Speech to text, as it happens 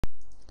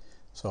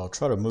So I'll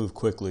try to move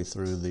quickly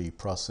through the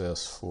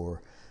process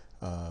for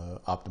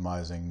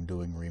optimizing,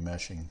 doing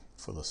remeshing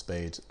for the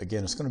spades.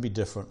 Again, it's going to be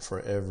different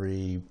for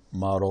every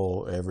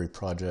model, every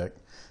project.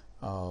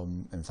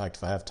 In fact,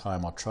 if I have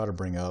time, I'll try to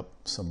bring up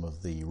some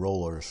of the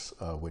rollers,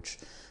 which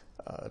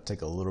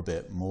take a little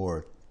bit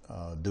more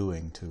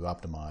doing to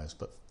optimize.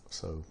 But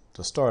so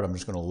to start, I'm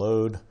just going to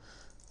load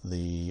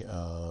the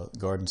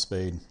garden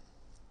spade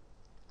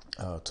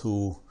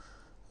tool.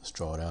 Let's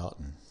draw it out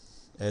and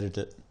edit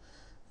it,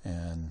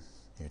 and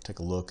take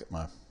a look at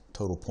my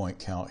total point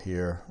count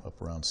here,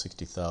 up around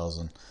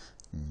 60,000.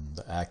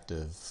 The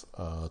active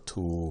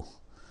tool,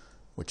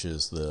 which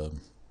is the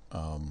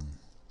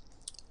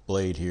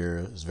blade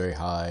here, is very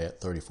high at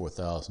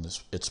 34,000.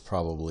 It's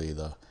probably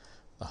the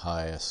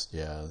highest.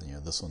 Yeah,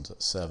 this one's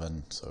at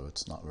 7, so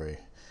it's not very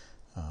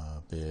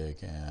big,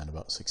 and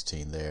about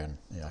 16 there.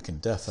 And I can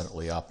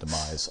definitely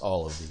optimize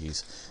all of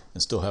these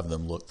and still have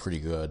them look pretty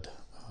good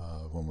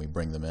when we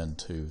bring them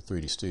into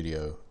 3D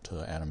Studio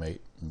to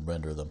animate and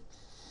render them.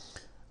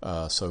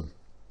 So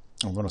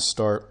I'm going to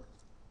start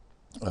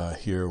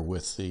here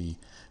with the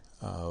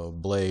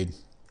blade,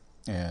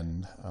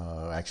 and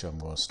actually I'm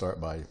going to start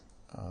by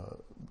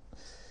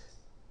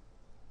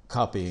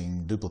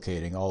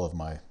duplicating all of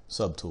my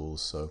subtools.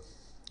 So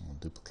I'll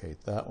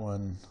duplicate that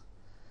one,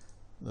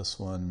 this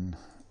one,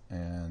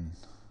 and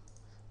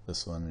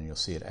this one, and you'll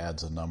see it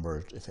adds a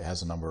number. If it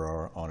has a number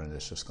on it,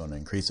 it's just going to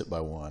increase it by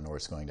 1, or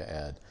it's going to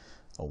add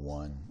a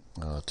 1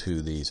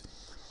 to these.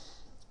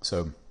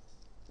 So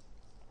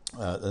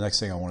the next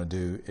thing I want to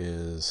do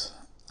is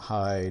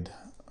hide,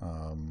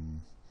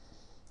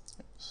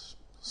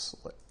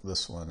 select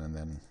this one and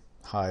then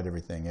hide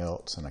everything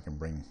else, and I can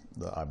bring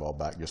the eyeball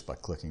back just by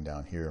clicking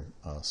down here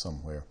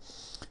somewhere.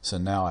 So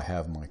now I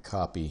have my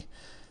copy,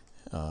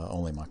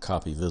 only my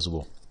copy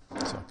visible,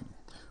 so I can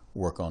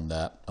work on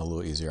that a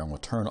little easier. I'm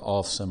going to turn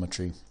off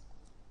symmetry,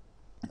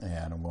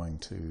 and I'm going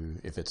to,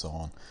 if it's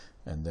on,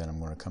 and then I'm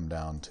going to come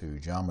down to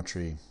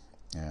geometry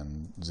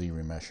and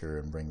ZRemesher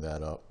and bring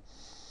that up.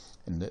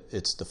 And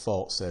its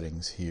default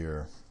settings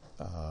here,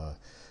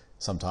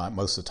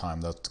 most of the time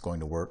that's going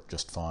to work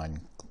just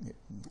fine.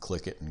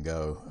 Click it and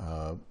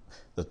go.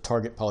 The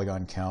target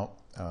polygon count,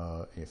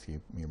 if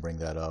you bring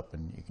that up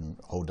and you can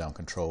hold down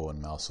Control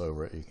and mouse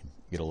over it, you can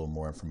get a little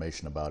more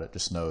information about it.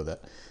 Just know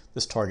that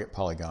this target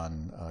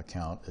polygon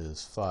count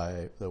is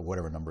 5,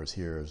 whatever number is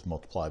here is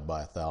multiplied by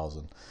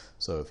 1,000.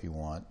 So if you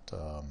want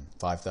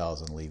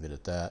 5,000, leave it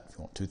at that. If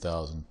you want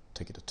 2,000,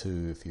 take it to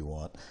 2. If you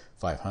want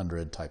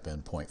 500, type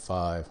in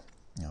 0.5,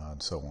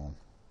 and so on.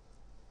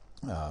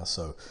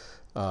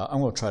 I'm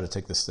going to try to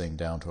take this thing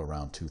down to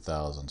around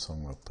 2,000, so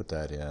I'm going to put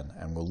that in,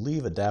 and we'll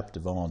leave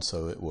adaptive on,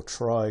 so it will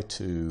try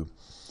to,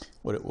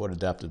 what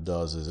adaptive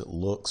does is it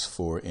looks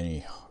for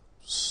any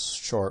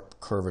sharp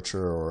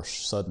curvature or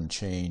sudden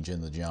change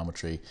in the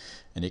geometry,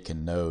 and it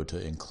can know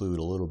to include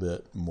a little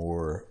bit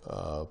more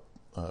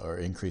or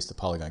increase the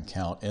polygon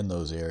count in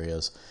those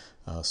areas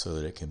so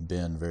that it can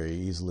bend very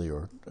easily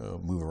or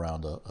move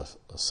around a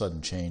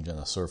sudden change in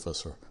a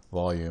surface or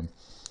volume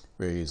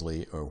very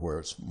easily, or where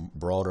it's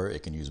broader,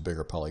 it can use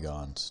bigger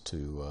polygons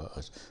to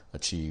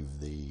achieve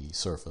the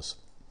surface.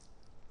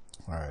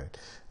 All right,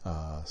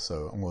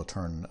 so I'm going to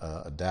turn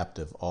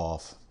adaptive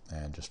off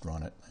and just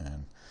run it,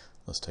 and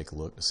let's take a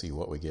look to see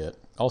what we get.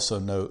 Also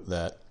note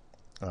that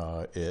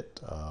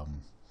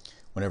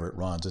whenever it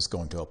runs, it's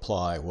going to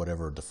apply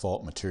whatever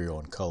default material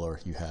and color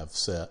you have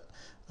set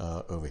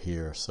over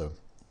here. So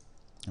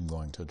I'm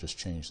going to just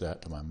change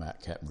that to my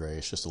matte cap gray.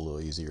 It's just a little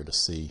easier to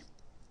see.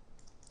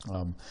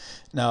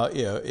 Now,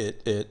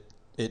 it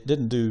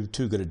didn't do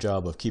too good a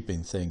job of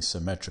keeping things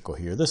symmetrical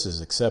here. This is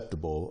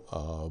acceptable,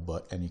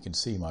 and you can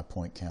see my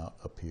point count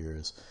up here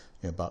is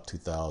about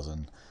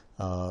 2,000.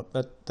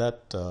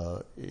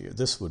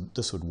 This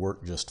would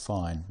work just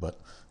fine, but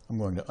I'm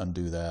going to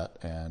undo that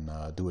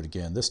and do it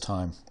again. This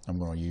time I'm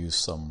going to use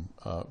some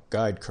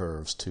guide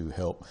curves to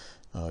help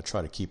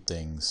try to keep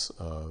things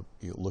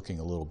looking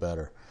a little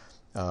better.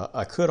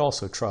 I could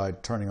also try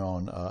turning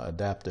on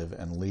adaptive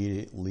and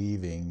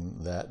leaving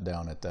that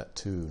down at that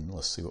 2, and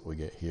let's see what we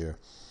get here.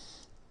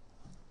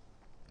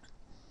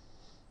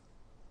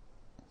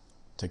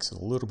 Takes a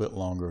little bit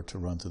longer to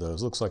run through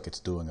those. Looks like it's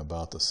doing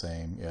about the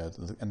same. Yeah,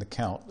 and the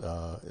count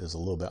is a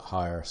little bit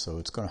higher, so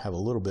it's going to have a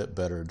little bit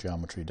better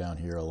geometry down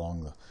here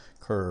along the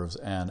curves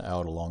and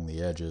out along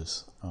the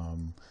edges.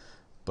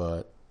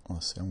 But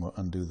let's see, I'm going to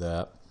undo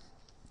that.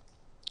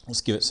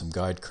 Let's give it some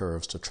guide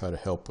curves to try to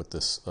help with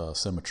this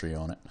symmetry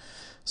on it.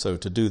 So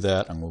to do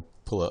that, I'm going to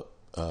pull up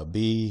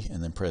B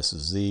and then press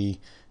Z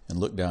and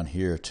look down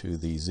here to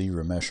the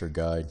ZRemesher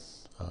guide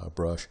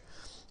brush,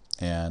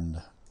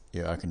 and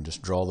I can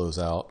just draw those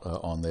out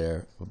on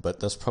there. But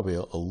that's probably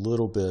a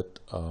little bit,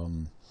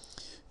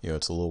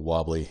 it's a little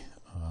wobbly.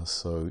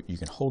 So you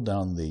can hold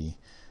down the,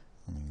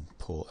 let me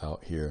pull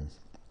out here.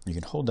 You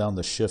can hold down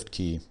the Shift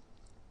key.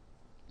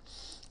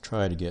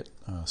 Try to get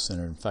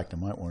centered. In fact, I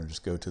might want to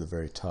just go to the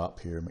very top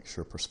here, make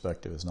sure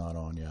perspective is not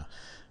on.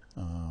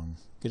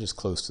 Get as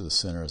close to the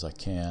center as I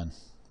can.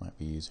 Might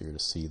be easier to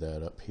see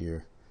that up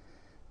here.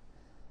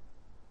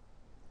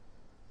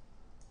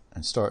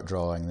 and start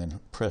drawing, then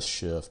press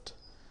shift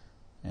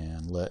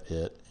and let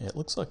it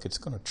looks like it's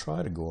going to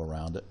try to go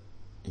around it.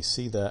 You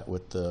see that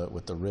with the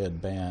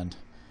red band.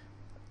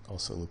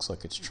 Also looks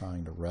like it's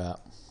trying to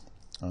wrap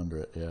under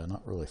it. Yeah,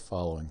 not really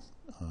following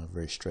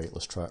very straight.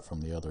 Let's try it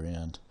from the other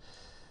end.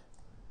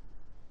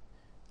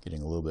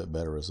 Getting a little bit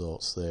better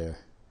results there.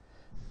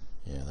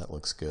 Yeah, that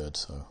looks good,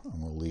 so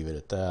I'm going to leave it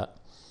at that,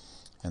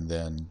 and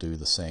then do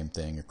the same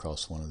thing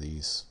across one of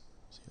these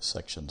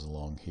sections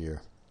along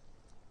here.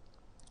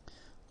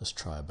 Let's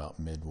try about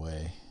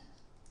midway.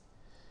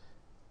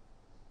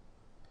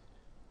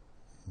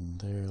 And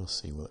there,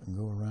 let's see, will it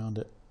go around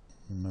it?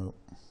 Nope.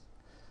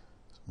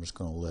 So I'm just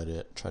going to let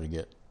it try to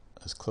get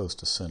as close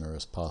to center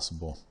as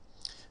possible.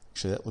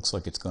 Actually, that looks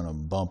like it's going to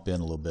bump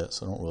in a little bit,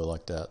 so I don't really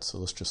like that. So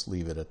let's just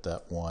leave it at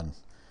that one.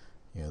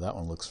 Yeah, that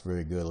one looks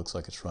very good. Looks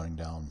like it's running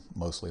down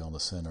mostly on the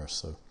center,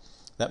 so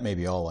that may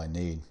be all I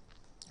need.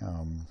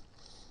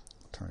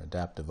 Turn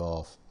adaptive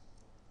off.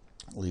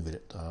 Leave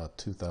it at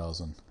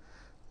 2000.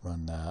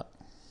 Run that.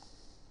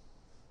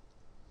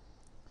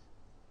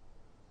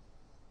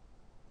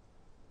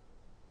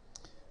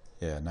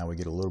 Yeah, now we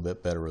get a little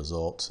bit better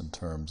results in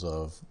terms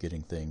of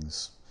getting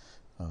things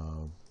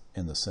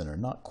in the center.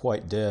 Not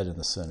quite dead in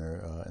the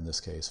center in this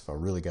case. If I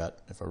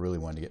really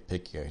wanted to get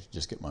picky, I could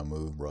just get my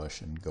move brush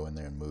and go in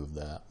there and move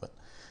that. But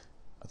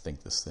I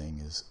think this thing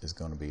is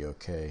going to be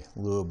okay. A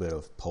little bit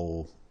of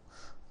pole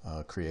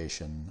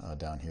creation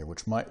down here,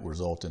 which might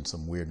result in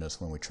some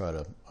weirdness when we try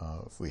to,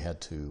 if we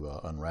had to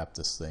unwrap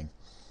this thing.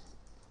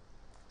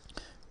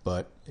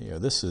 But you know,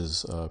 this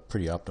is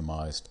pretty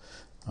optimized.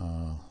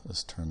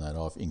 Let's turn that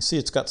off. You can see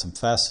it's got some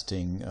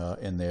faceting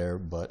in there,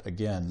 but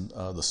again,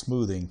 the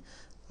smoothing,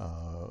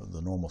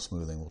 the normal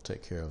smoothing will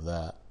take care of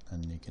that.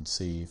 And you can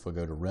see if I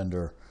go to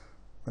render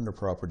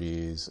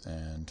properties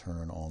and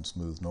turn on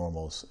smooth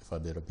normals, if I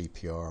did a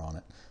BPR on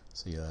it,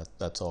 see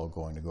that's all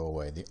going to go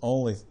away. The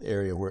only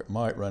area where it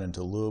might run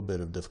into a little bit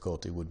of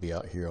difficulty would be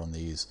out here on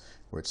these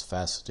where it's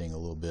faceting a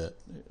little bit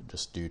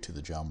just due to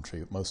the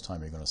geometry. Most of the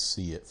time you're going to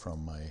see it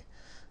from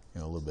a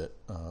little bit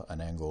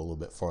an angle a little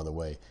bit farther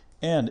away.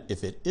 And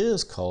if it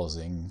is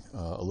causing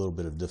a little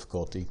bit of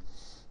difficulty,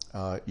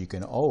 you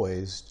can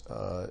always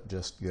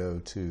just go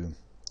to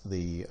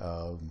the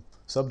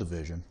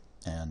subdivision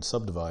and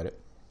subdivide it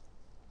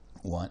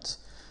once,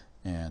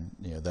 and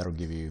that'll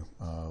give you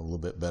a little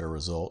bit better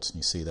results. And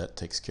you see that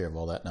takes care of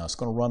all that. Now it's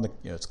going to run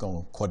it's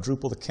going to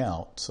quadruple the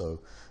count, so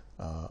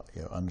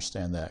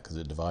understand that, because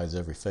it divides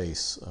every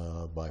face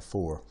by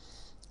 4.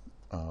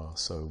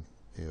 So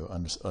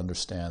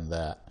understand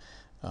that.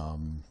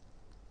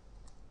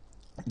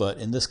 But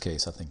in this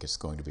case, I think it's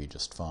going to be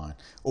just fine.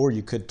 Or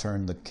you could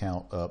turn the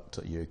count up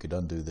to, you could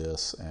undo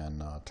this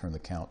and turn the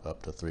count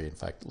up to 3. In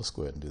fact, let's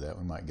go ahead and do that.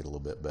 We might get a little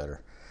bit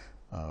better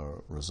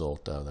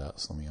result out of that.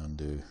 So let me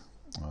undo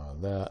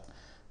that.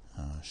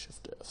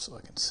 Shift F so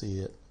I can see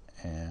it.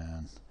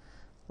 And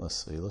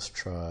let's see, let's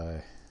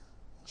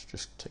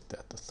just take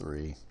that to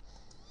 3.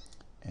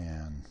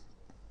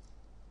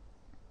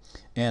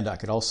 And I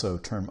could also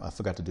turn, I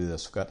forgot to do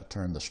this, forgot to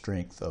turn the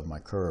strength of my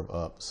curve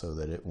up so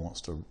that it wants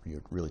to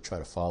really try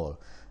to follow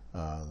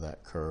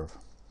that curve.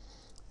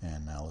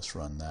 And now let's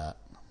run that.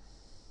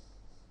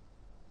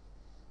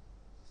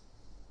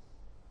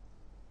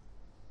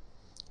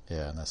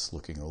 Yeah, and that's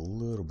looking a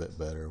little bit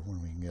better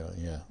when we can get,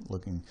 yeah,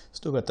 looking,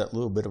 still got that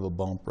little bit of a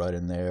bump right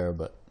in there,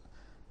 but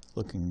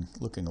looking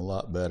a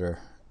lot better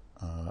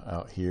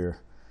out here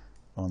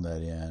on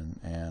that end.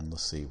 And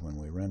let's see, when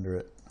we render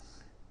it,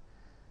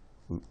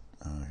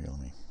 here, let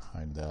me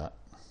hide that.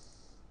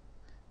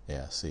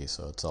 Yeah, see,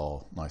 so it's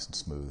all nice and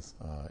smooth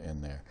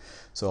in there.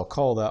 So I'll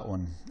call that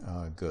one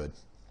good.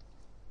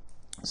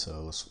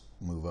 So let's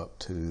move up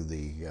to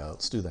the,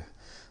 let's do the,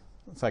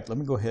 in fact, let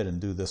me go ahead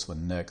and do this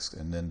one next,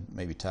 and then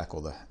maybe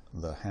tackle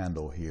the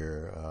handle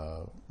here,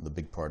 the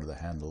big part of the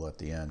handle at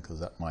the end,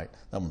 because that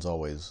one's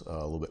always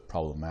a little bit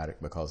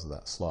problematic because of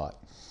that slot.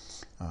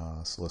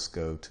 So let's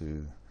go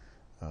to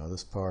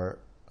this part.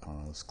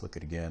 Let's click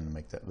it again to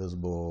make that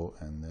visible,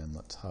 and then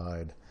let's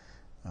hide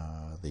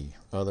the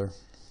other,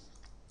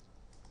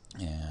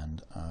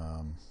 and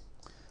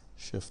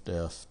Shift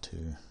F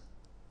to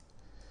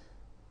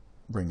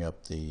bring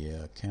up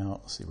the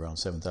count. Let's see, around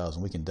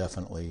 7,000. We can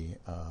definitely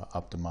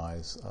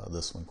optimize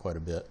this one quite a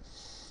bit.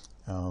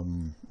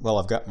 Well,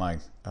 I've got my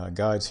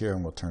guides here,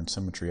 and we'll turn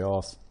symmetry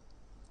off.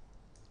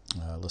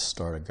 Let's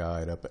start a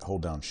guide up at,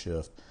 hold down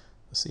Shift.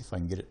 Let's see if I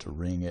can get it to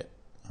ring it.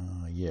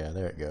 Yeah,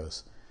 there it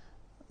goes.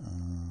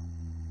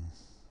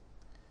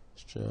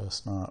 It's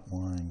just not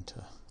wanting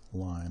to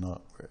line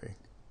up very.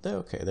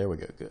 Okay, there we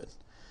go. Good.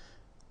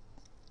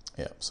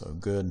 Yep. So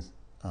good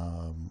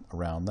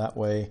around that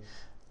way.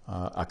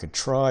 I could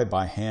try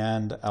by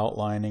hand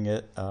outlining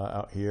it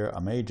out here. I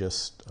may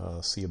just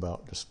see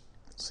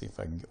if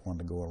I can get one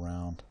to go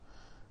around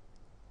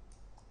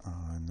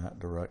in that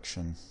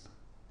direction.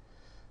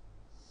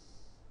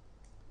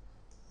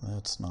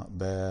 That's not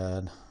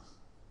bad.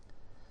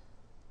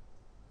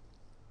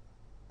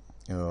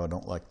 I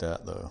don't like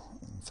that though.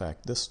 In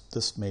fact,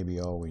 this may be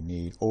all we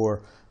need,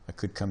 or I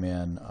could come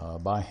in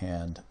by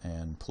hand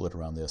and pull it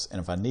around this. And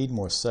if I need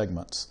more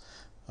segments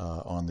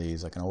on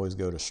these, I can always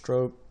go to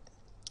stroke,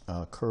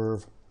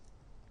 curve,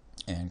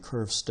 and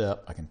curve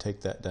step. I can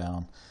take that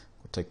down.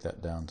 We'll take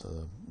that down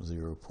to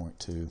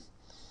 0.2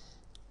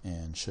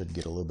 and should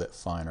get a little bit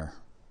finer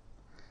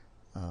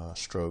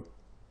stroke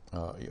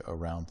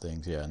around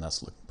things. Yeah, and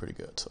that's looking pretty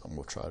good. So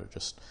we'll try to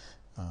just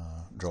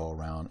draw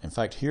around. In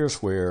fact,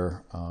 here's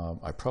where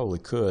I probably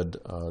could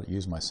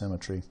use my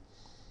symmetry.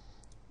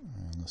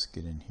 And let's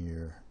get in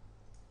here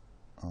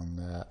on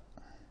that.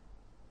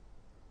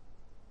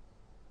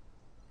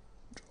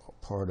 Draw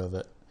part of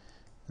it,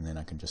 and then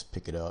I can just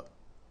pick it up.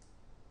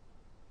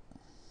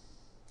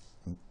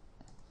 Pick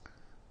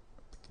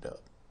it up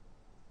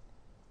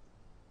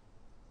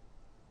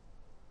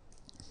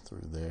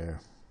through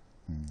there.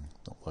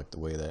 Don't like the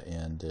way that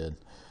end did.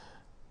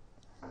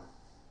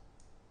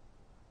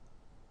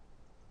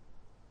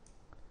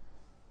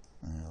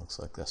 And it looks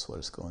like that's what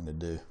it's going to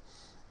do.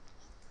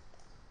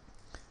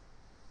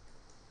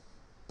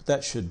 But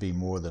that should be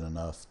more than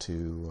enough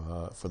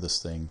to for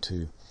this thing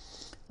to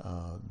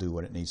do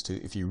what it needs to.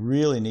 If you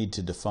really need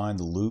to define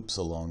the loops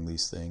along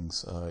these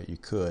things, you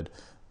could.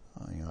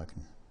 I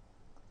can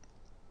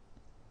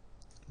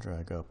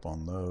drag up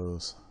on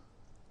those.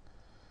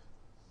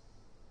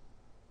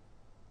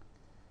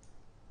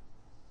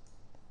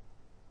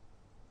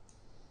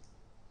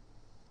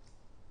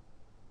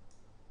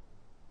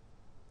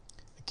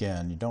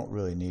 Again, you don't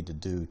really need to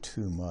do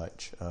too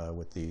much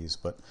with these,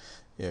 but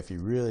if you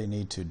really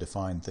need to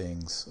define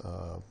things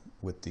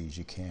with these,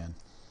 you can.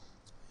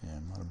 Yeah,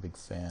 I'm not a big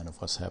fan of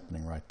what's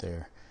happening right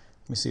there.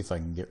 Let me see if I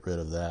can get rid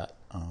of that.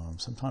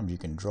 Sometimes you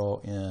can draw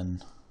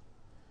in.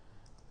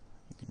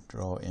 You can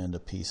draw into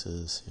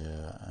pieces,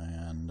 yeah,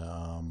 and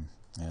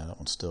yeah, that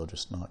one's still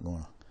just not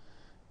going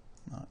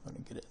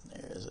to get it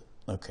in there, is it?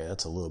 Okay,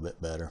 that's a little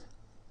bit better.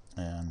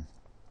 And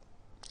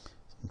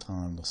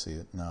sometimes let's see.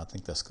 No, I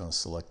think that's going to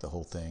select the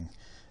whole thing.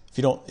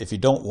 If you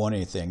don't want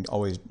anything,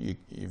 always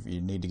if you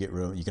need to get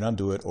rid of it, you can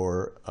undo it,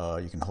 or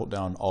you can hold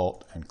down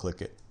Alt and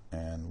click it,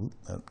 and whoop,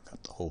 that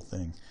got the whole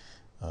thing.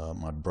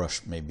 My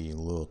brush may be a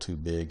little too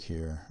big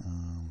here.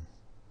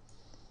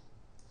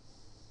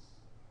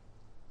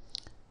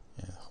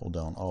 Yeah, hold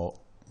down Alt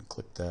and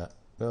click that.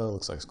 Oh, it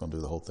looks like it's going to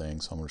do the whole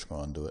thing, so I'm just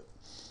going to undo it.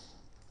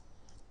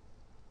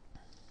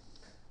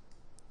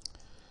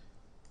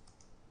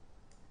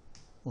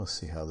 Let's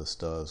see how this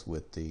does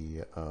with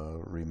the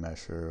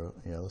remesher.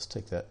 Yeah, let's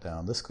take that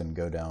down. This can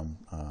go down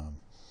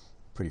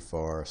pretty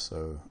far,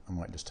 so I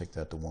might just take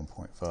that to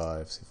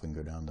 1.5, see if we can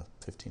go down to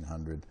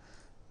 1500.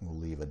 We'll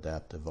leave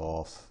adaptive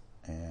off,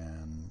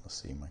 and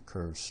let's see my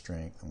curve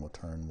strength, and we'll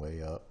turn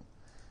way up.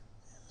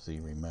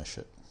 ZRemesh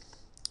it.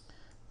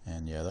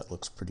 And yeah, that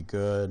looks pretty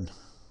good.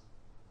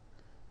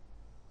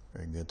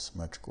 Very good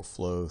symmetrical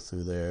flow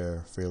through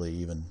there. Fairly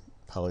even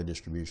poly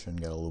distribution.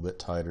 Got a little bit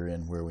tighter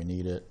in where we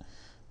need it.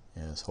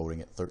 Yeah, it's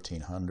holding at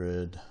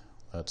 1300.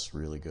 That's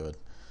really good.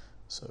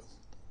 So,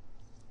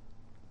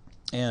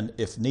 and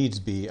if needs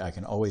be, I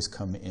can always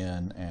come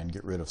in and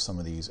get rid of some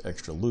of these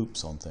extra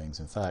loops on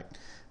things. In fact,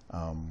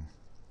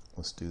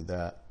 let's do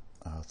that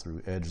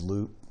through Edge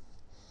Loop,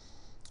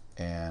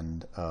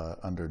 and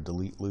under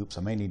Delete Loops,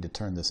 I may need to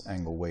turn this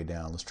angle way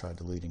down. Let's try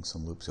deleting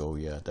some loops. Oh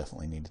yeah,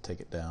 definitely need to take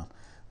it down.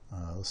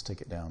 Let's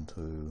take it down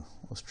to,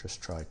 let's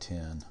just try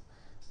 10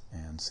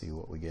 and see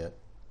what we get.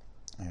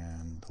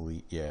 And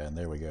delete, yeah, and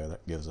there we go.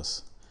 That gives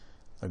us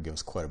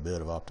quite a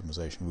bit of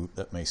optimization. Oop,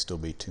 that may still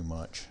be too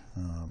much.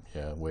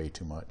 Yeah, way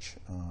too much.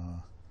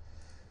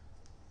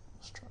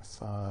 Let's try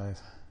 5.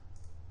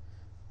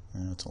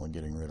 And it's only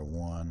getting rid of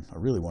 1. I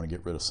really want to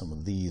get rid of some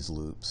of these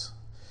loops,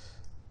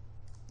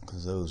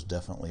 because those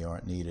definitely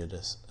aren't needed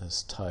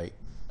as tight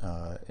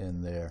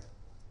in there.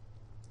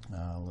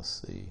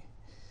 Let's see.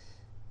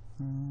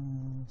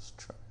 Let's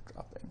try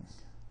dropping.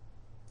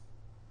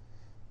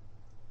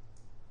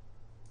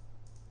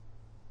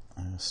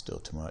 Still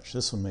too much.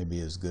 This one may be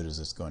as good as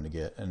it's going to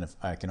get, and if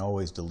I can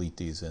always delete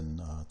these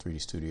in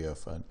 3D Studio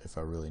if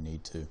I really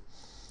need to.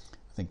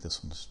 I think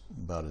this one's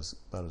about as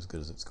good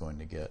as it's going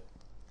to get.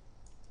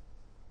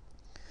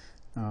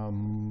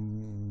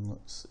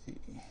 Let's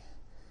see,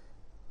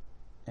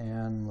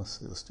 and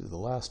let's do the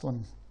last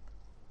one.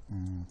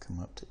 Come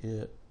up to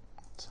it.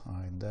 Let's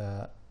hide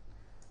that.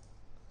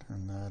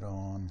 Turn that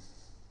on.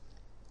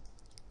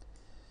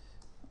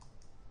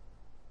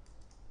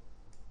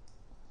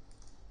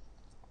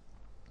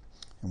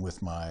 And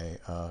with my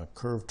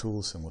curve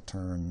tools, and we'll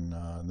turn,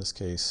 in this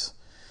case,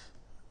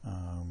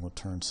 we'll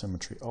turn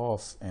symmetry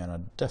off, and I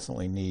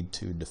definitely need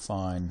to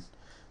define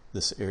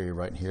this area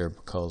right here,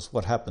 because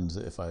what happens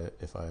if I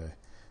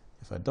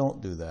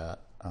don't do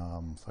that,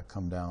 if I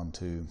come down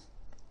to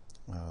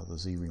the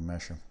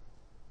ZRemesher,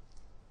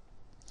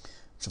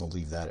 which I'll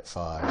leave that at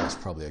 5, that's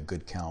probably a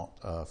good count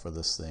for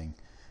this thing.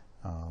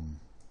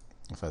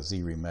 If I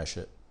ZRemesh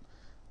it,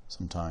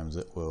 sometimes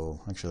it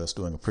will, actually that's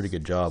doing a pretty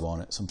good job on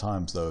it.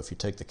 Sometimes though, if you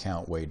take the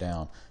count way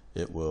down,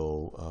 it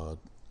will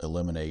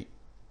eliminate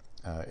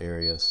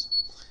areas.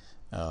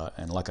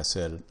 And like I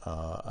said,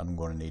 I'm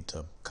going to need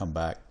to come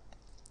back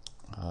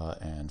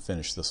and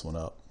finish this one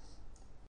up.